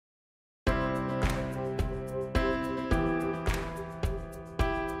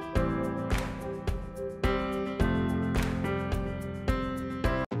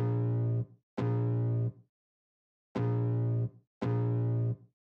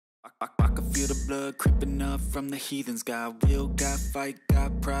the blood creeping up from the heathens. Got will, got fight,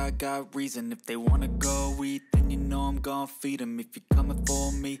 got pride, got reason. If they wanna go eat, then you know I'm gon' feed them. If you're coming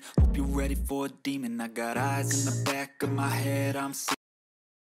for me, hope you're ready for a demon. I got eyes in the back of my head, I'm seeing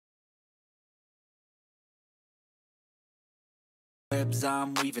webs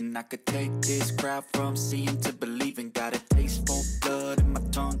I'm weaving. I could take this crowd from seeing to believing. Got a taste for blood and my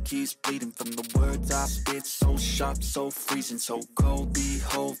tongue keeps bleeding from the words I spit. So sharp, so freezing, so cold.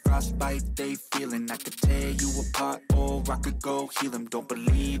 Behold, frostbite they feeling. I could tear you apart or I could go heal them. Don't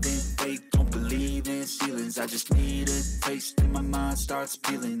believe in fate, don't believe in ceilings. I just need a taste and my mind starts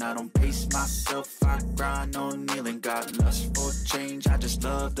peeling. I don't pace myself, I grind on kneeling. Got lust for change, I just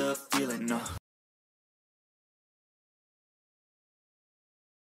love the feeling.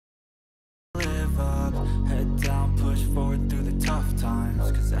 Live up, head down, push forward through the tough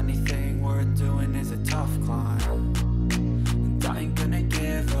times. Cause anything worth doing is a tough climb. And I ain't gonna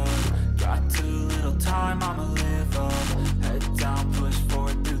give up. Got too little time, I'ma live up. Head down, push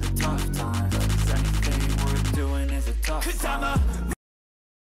forward through the tough times. Cause anything worth doing is a tough climb. Cause I'm a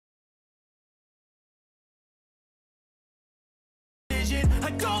vision,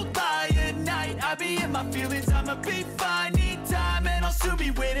 I don't lie at night. I be in my feelings, I'ma be fine. Need time and I'll soon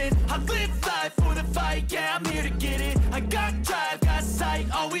be winning. I live life for the fight, yeah, I'm here to get it. I got drive, got sight,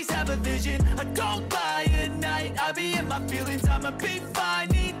 always have a vision. I don't lie at night, I be in my feelings, I'ma be fine.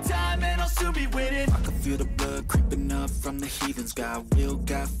 Need time and I'll soon be winning. I can feel the blood creeping up from the heathens. Got will,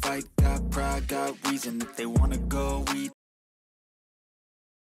 got fight,